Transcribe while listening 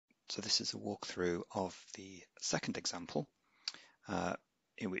So this is a walkthrough of the second example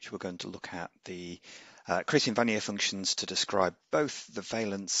in which we're going to look at the creating Wannier functions to describe both the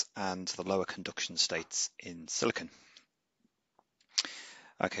valence and the lower conduction states in silicon.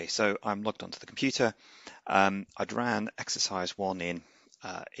 Okay, so I'm logged onto the computer. I'd ran exercise 1 in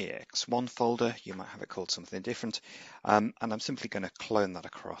Ex2 folder. You might have it called something different. And I'm simply going to clone that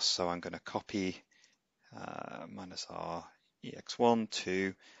across. So I'm going to copy -r Ex2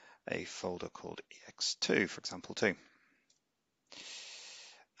 to a folder called Ex2, for example 2.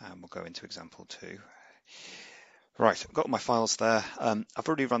 And we'll go into example 2. Right, I've got my files there. I've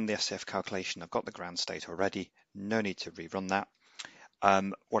already run the SCF calculation. I've got the ground state already. No need to rerun that.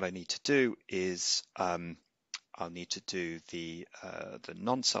 What I need to do is I'll need to do the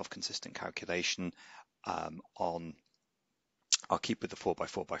non-self-consistent calculation on. I'll keep with the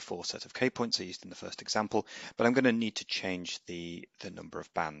 4x4x4 set of K points I used in the first example, but I'm going to need to change the number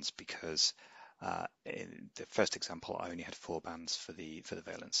of bands because in the first example I only had 4 bands for the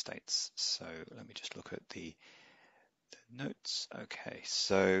valence states. So let me just look at the notes. Okay,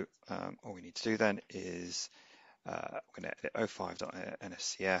 so all we need to do then is we're going to edit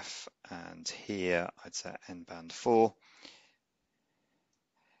 05.nscf, and here I'd set n band 4.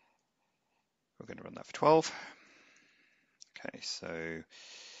 We're going to run that for 12. Okay, so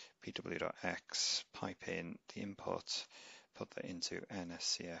pw.x, pipe in the input, put that into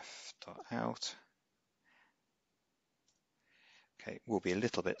nscf.out. Okay, we'll be a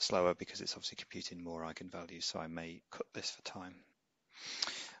little bit slower because it's obviously computing more eigenvalues, so I may cut this for time.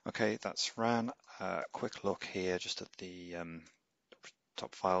 Okay, that's ran. Quick look here just at the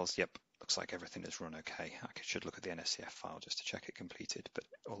top files. Yep, looks like everything is run okay. I should look at the NSCF file just to check it completed, but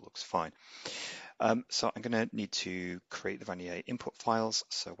it all looks fine. So I'm going to need to create the Wannier input files.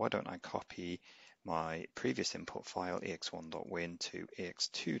 So why don't I copy my previous input file, ex1.win, to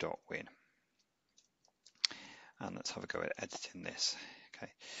ex2.win. And let's have a go at editing this.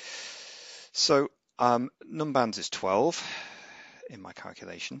 Okay. So numbands is 12 in my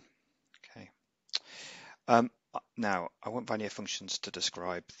calculation. Okay. Now I want Wannier functions to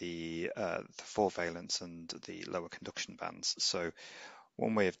describe the 4 valence and the lower conduction bands. So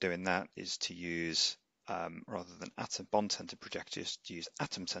one way of doing that is to use rather than atom bond-centered projections, to use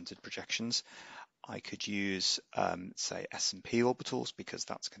atom-centered projections. I could use say S&P orbitals because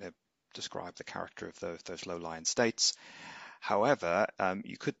that's going to describe the character of those low-lying states. However,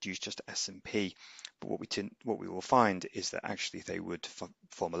 you could use just S&P, but what we will find is that actually they would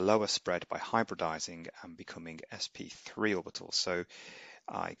form a lower spread by hybridizing and becoming sp3 orbitals. So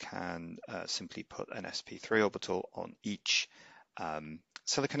I can simply put an sp3 orbital on each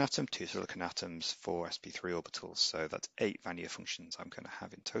silicon atom, 2 silicon atoms, 4 sp3 orbitals. So that's 8 Wannier functions I'm going to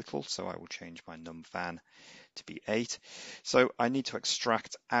have in total. So I will change my numvan to be 8. So I need to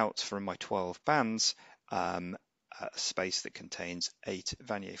extract out from my 12 bands a space that contains 8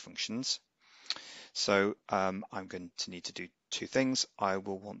 Wannier functions. So I'm going to need to do 2 things. I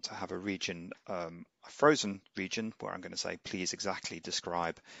will want to have a region, a frozen region, where I'm going to say, please exactly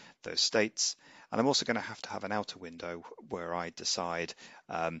describe those states. And I'm also going to have an outer window where I decide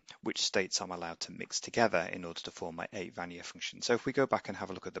which states I'm allowed to mix together in order to form my 8 Wannier functions. So if we go back and have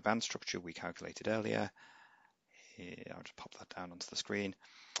a look at the band structure we calculated earlier, here, I'll just pop that down onto the screen.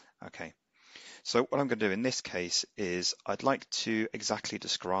 Okay. So what I'm going to do in this case is I'd like to exactly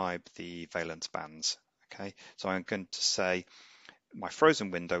describe the valence bands. Okay, so I'm going to say my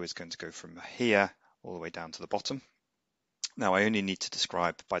frozen window is going to go from here all the way down to the bottom. Now I only need to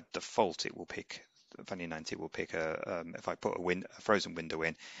describe, by default it will pick, Wannier90 will pick if I put a frozen window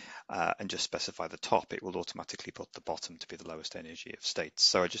in and just specify the top, it will automatically put the bottom to be the lowest energy of states.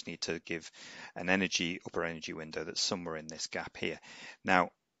 So I just need to give an upper energy window that's somewhere in this gap here.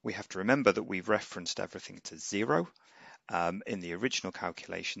 Now we have to remember that we've referenced everything to 0. In the original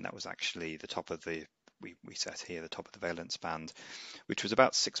calculation, that was actually the top of the, we set here the top of the valence band, which was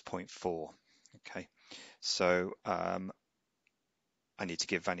about 6.4. Okay, so I need to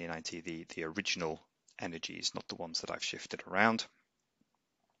give Wannier90 the original energies, not the ones that I've shifted around.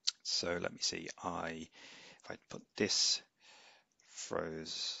 So let me see, if I put this,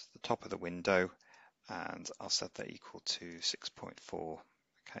 froze the top of the window, and I'll set that equal to 6.4.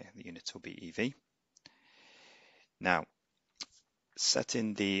 Okay, the units will be EV. Now,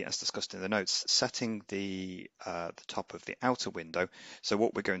 setting as discussed in the notes, setting the top of the outer window. So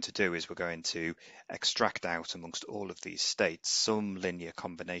what we're going to do is we're going to extract out amongst all of these states some linear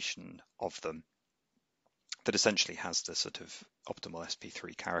combination of them that essentially has the sort of optimal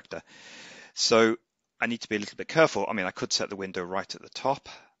sp3 character. So I need to be a little bit careful. I mean, I could set the window right at the top.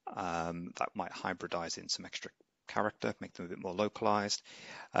 That might hybridize in some extra character, make them a bit more localized.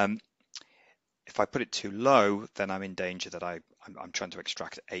 If I put it too low, then I'm in danger that I'm trying to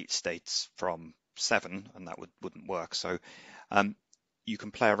extract 8 states from 7, and that wouldn't work. So you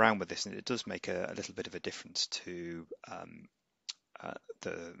can play around with this, and it does make a little bit of a difference to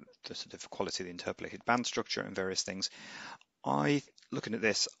the sort of quality of the interpolated band structure and various things. Looking at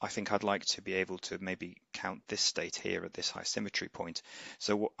this, I think I'd like to be able to maybe count this state here at this high symmetry point.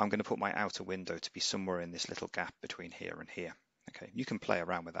 So I'm going to put my outer window to be somewhere in this little gap between here and here. Okay, you can play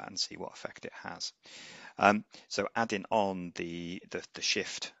around with that and see what effect it has. So adding on the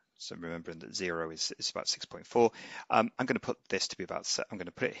shift, so remembering that 0 is about 6.4, I'm going to put this to be about, I'm going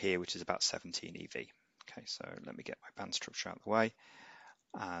to put it here, which is about 17 EV. Okay, so let me get my band structure out of the way,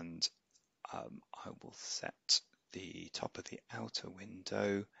 and I will set the top of the outer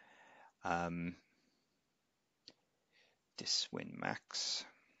window dis win max.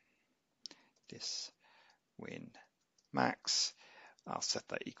 I'll set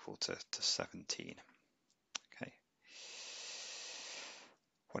that equal to 17. Okay.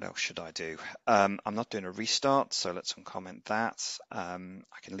 What else should I do? I'm not doing a restart, so let's uncomment that. I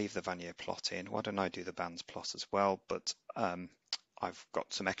can leave the Wannier plot in. Why don't I do the bands plot as well? But I've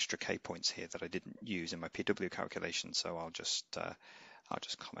got some extra K points here that I didn't use in my PW calculation, so I'll just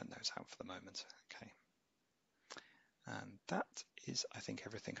comment those out for the moment. Okay. And that is, I think,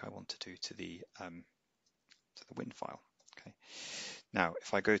 everything I want to do to the win file. Okay. Now,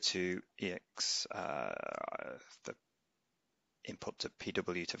 if I go to Ex, the input to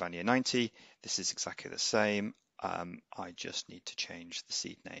PW to Wannier90, this is exactly the same. I just need to change the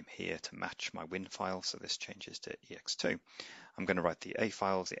seed name here to match my win file, so this changes to Ex2. I'm going to write the A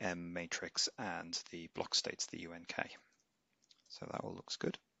files, the M matrix, and the block states, the Unk. So that all looks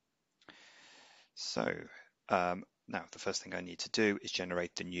good. So now the first thing I need to do is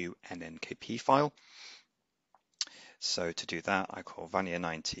generate the new Nnkp file. So to do that, I call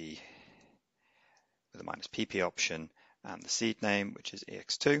Wannier90 with a -pp option and the seed name, which is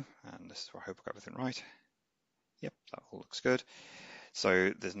Ex2. And this is where I hope I got everything right. Yep, that all looks good.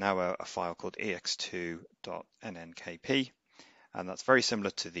 So there's now a file called ex2.nnkp, and that's very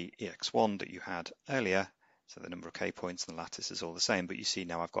similar to the ex1 that you had earlier. So the number of K points and the lattice is all the same, but you see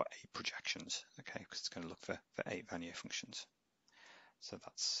now I've got 8 projections, okay, because it's going to look for 8 Wannier functions. So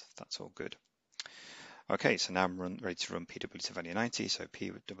that's all good. Okay, so now I'm ready to run PW to Wannier90. So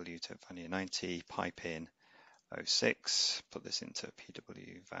PW to Wannier90, pipe in 06, put this into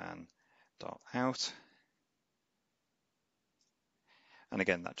pwvan.out. And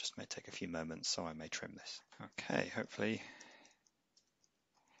again, that just may take a few moments, so I may trim this. Okay, hopefully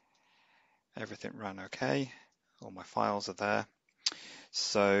everything ran okay. All my files are there.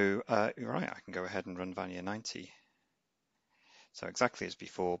 So you're right, I can go ahead and run Wannier90. So exactly as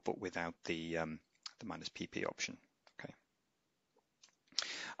before, but without the -pp option. Okay.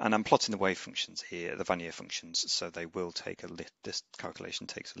 And I'm plotting the wave functions here, the Wannier functions, so they will take this calculation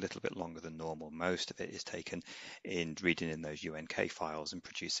takes a little bit longer than normal. Most of it is taken in reading in those UNK files and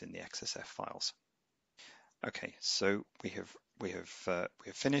producing the XSF files. Okay, so we have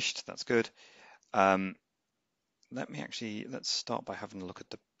finished. That's good. Let's start by having a look at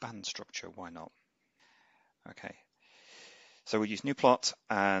the band structure. Why not? Okay, so we'll use new plot,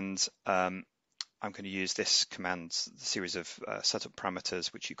 and I'm going to use this command, the series of setup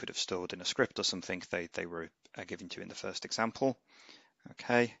parameters, which you could have stored in a script or something. They were given to you in the first example.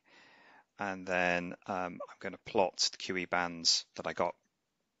 Okay, and then I'm going to plot the QE bands that I got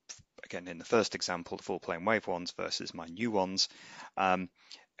again in the first example, the full plane wave ones versus my new ones.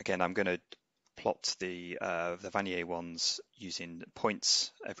 Again, I'm going to plot the Wannier ones using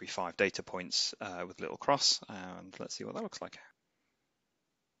points every 5 data points with a little cross, and let's see what that looks like.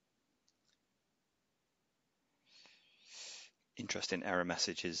 Interesting error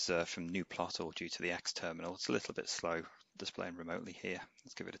messages from new plot all due to the X terminal. It's a little bit slow displaying remotely here.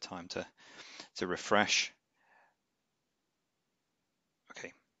 Let's give it a time to refresh.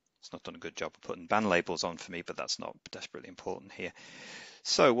 Okay, it's not done a good job of putting band labels on for me, but that's not desperately important here.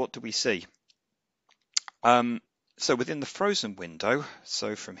 So what do we see? So within the frozen window,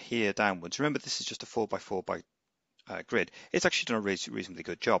 so from here downwards, remember this is just a 4x4 grid. It's actually done a reasonably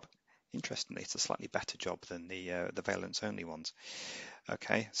good job. Interestingly, it's a slightly better job than the valance only ones.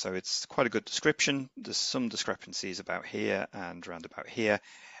 Okay, so it's quite a good description. There's some discrepancies about here and around about here.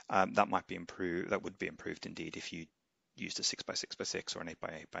 That might be improved. That would be improved indeed if you used a 6x6x6 or an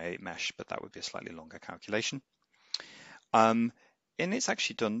 8x8x8 mesh, but that would be a slightly longer calculation. And it's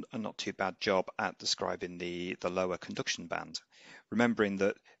actually done a not too bad job at describing the lower conduction band, remembering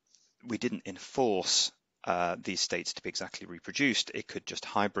that we didn't enforce these states to be exactly reproduced, it could just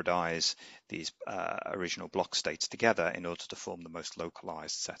hybridize these original block states together in order to form the most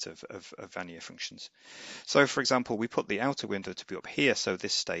localized set of Wannier functions. So for example, we put the outer window to be up here, so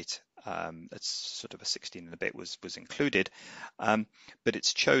this state, it's sort of a 16 and a bit was included, but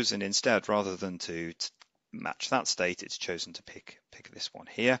it's chosen instead, rather than to match that state, it's chosen to pick this one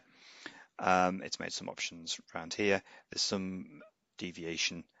here. It's made some options around here. There's some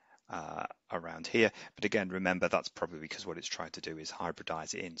deviation around here, but again, remember that's probably because what it's trying to do is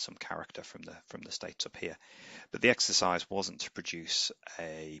hybridize in some character from the states up here. But the exercise wasn't to produce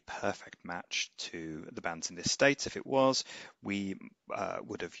a perfect match to the bands in this state. If it was, we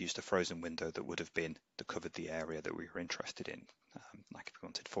would have used a frozen window that would have covered the area that we were interested in. Like if we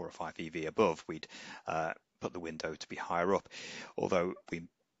wanted 4 or 5 EV above, we'd put the window to be higher up, although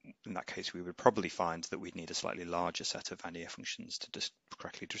in that case, we would probably find that we'd need a slightly larger set of Wannier functions to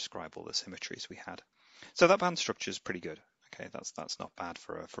correctly describe all the symmetries we had. So that band structure is pretty good. Okay, that's not bad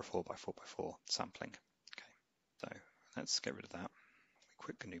for a 4x4x4 sampling. Okay, so let's get rid of that.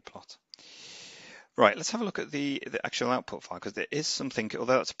 Quick new plot. Right, let's have a look at the actual output file, because there is something,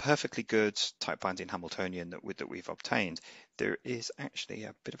 although that's a perfectly good type binding Hamiltonian that we've obtained, there is actually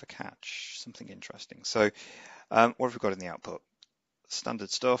a bit of a catch, something interesting. So what have we got in the output? Standard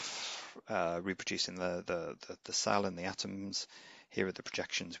stuff, reproducing the cell and the atoms. Here are the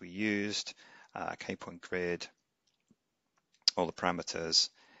projections we used, k-point grid, all the parameters,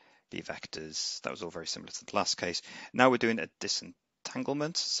 b vectors. That was all very similar to the last case. Now we're doing a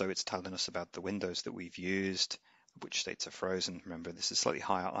disentanglement, so it's telling us about the windows that we've used, which states are frozen. Remember, this is slightly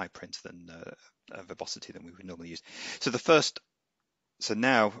higher I-print than verbosity than we would normally use. So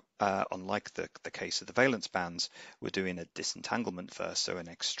now, unlike the case of the valence bands, we're doing a disentanglement first, so an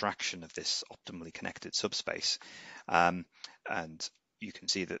extraction of this optimally connected subspace. And you can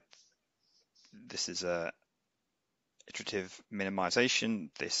see that this is a iterative minimization.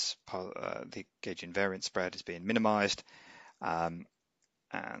 This the gauge invariant spread is being minimized. And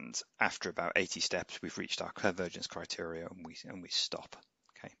after about 80 steps, we've reached our convergence criteria and we stop.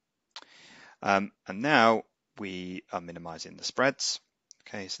 Okay. And now we are minimizing the spreads.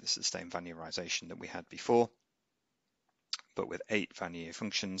 Okay, so this is the same Wannierization that we had before, but with 8 Wannier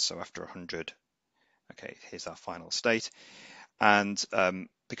functions. So after 100, okay, here's our final state. And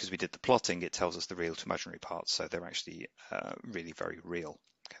because we did the plotting, it tells us the real to imaginary parts. So they're actually really very real.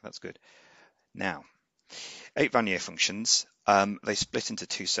 Okay, that's good. Now, 8 Wannier functions, they split into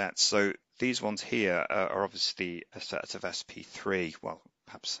 2 sets. So these ones here are obviously a set of SP3. Well,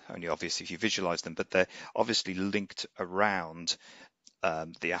 perhaps only obvious if you visualize them, but they're obviously linked around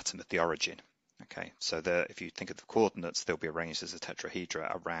the atom at the origin. Okay, so if you think of the coordinates, they'll be arranged as a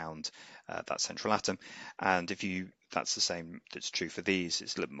tetrahedra around that central atom. And that's the same that's true for these.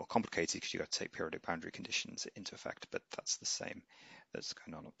 It's a little bit more complicated because you've got to take periodic boundary conditions into effect, but that's the same that's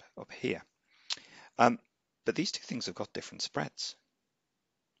going on up here. But these two things have got different spreads.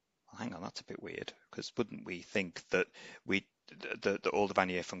 Well, hang on, that's a bit weird, because wouldn't we think that all the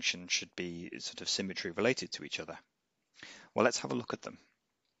Wannier functions should be sort of symmetry related to each other? Well, let's have a look at them.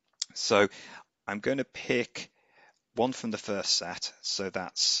 So I'm going to pick one from the first set. So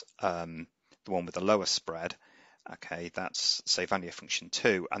that's the one with the lower spread. Okay, that's, say, Wannier function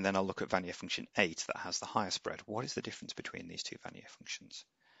 2. And then I'll look at Wannier function 8 that has the higher spread. What is the difference between these two Wannier functions?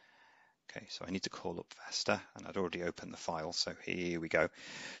 Okay, so I need to call up Vesta, and I'd already opened the file. So here we go.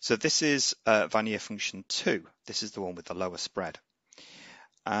 So this is Wannier function 2. This is the one with the lower spread.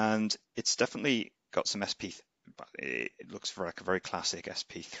 And it's definitely got some SP. It looks like a very classic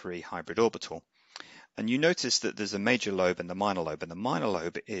SP3 hybrid orbital. And you notice that there's a major lobe and the minor lobe, and the minor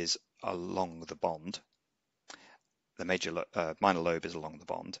lobe is along the bond. The minor lobe is along the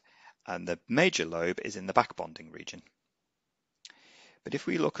bond, and the major lobe is in the back bonding region. But if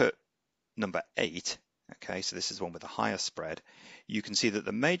we look at number 8, okay, so this is one with a higher spread, you can see that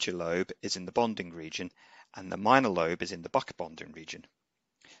the major lobe is in the bonding region and the minor lobe is in the back bonding region.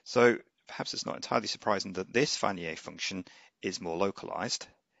 So perhaps it's not entirely surprising that this Wannier function is more localized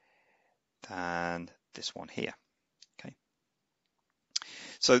than this one here. Okay,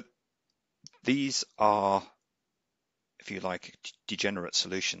 so these are, if you like, degenerate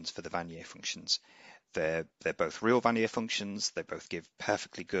solutions for the Wannier functions. They're both real Wannier functions. They both give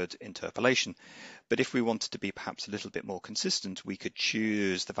perfectly good interpolation. But if we wanted to be perhaps a little bit more consistent, we could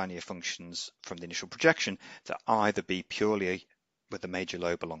choose the Wannier functions from the initial projection to either be purely with the major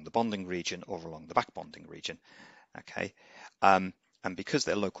lobe along the bonding region or along the back bonding region. Okay, and because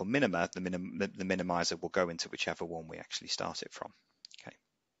they're local minima, the minimizer will go into whichever one we actually start it from. Okay,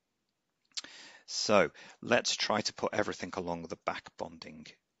 so let's try to put everything along the back bonding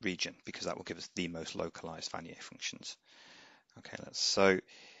region, because that will give us the most localized Wannier functions. Okay, so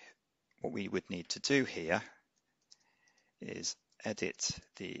what we would need to do here is edit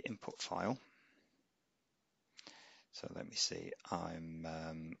the input file. So let me see, I'm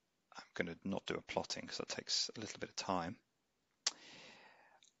going to not do a plotting because that takes a little bit of time.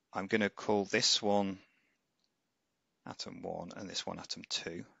 I'm going to call this one atom 1 and this one atom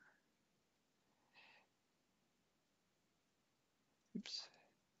 2. Oops.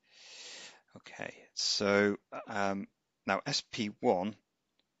 Okay, so now SP1,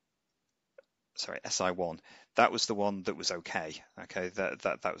 sorry, SI1, that was the one that was okay. Okay,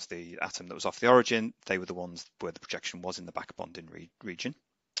 that was the atom that was off the origin. They were the ones where the projection was in the back bonding region.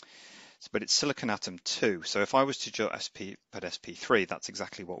 But it's silicon atom 2. So if I was to just put SP3, that's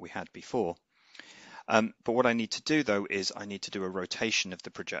exactly what we had before. But what I need to do though is I need to do a rotation of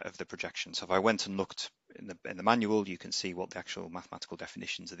the projection. So if I went and looked in the manual, you can see what the actual mathematical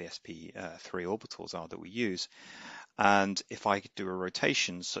definitions of the SP3 orbitals are that we use. And if I do a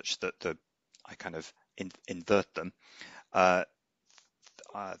rotation such that I kind of invert them, that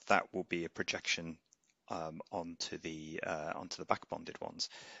will be a projection onto the back bonded ones.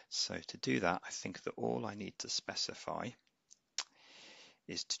 So to do that, I think that all I need to specify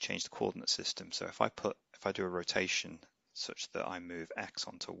is to change the coordinate system. So if I do a rotation such that I move X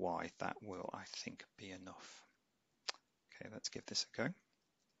onto Y, that will, I think, be enough. Okay, let's give this a go.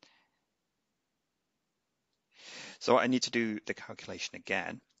 So I need to do the calculation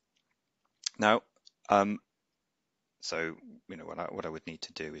again. Now, so you know what I would need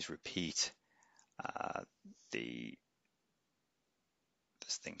to do is repeat this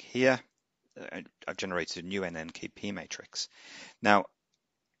thing here. I've generated a new Nnkp matrix. Now,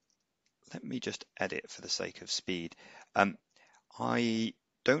 let me just edit for the sake of speed. The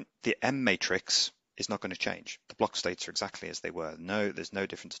M matrix is not going to change. The block states are exactly as they were. No, there's no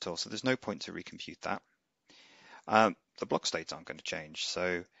difference at all. So there's no point to recompute that. The block states aren't going to change,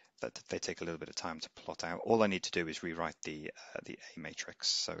 so that they take a little bit of time to plot out. All I need to do is rewrite the A matrix.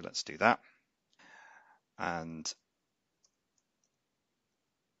 So let's do that. And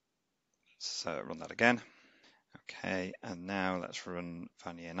so run that again. Okay, and now let's run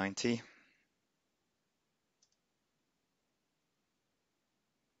Wannier90.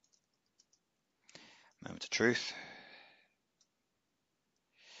 Moment of truth.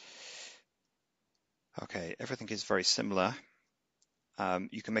 Okay, everything is very similar.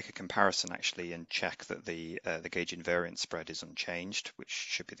 You can make a comparison actually and check that the gauge invariant spread is unchanged, which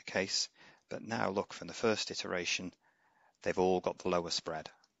should be the case. But now look, from the first iteration, they've all got the lower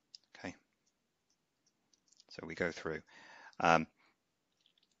spread. Okay, so we go through. I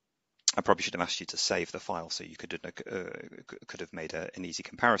probably should have asked you to save the file so you could have made an easy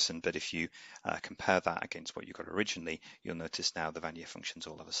comparison. But if you compare that against what you got originally, you'll notice now the Wannier functions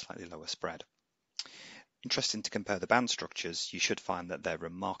all have a slightly lower spread. Interesting to compare the band structures, you should find that they're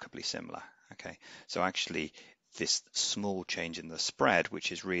remarkably similar. Okay, so actually this small change in the spread,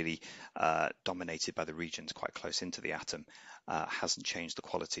 which is really dominated by the regions quite close into the atom, hasn't changed the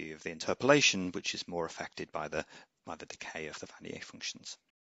quality of the interpolation, which is more affected by the decay of the Wannier functions.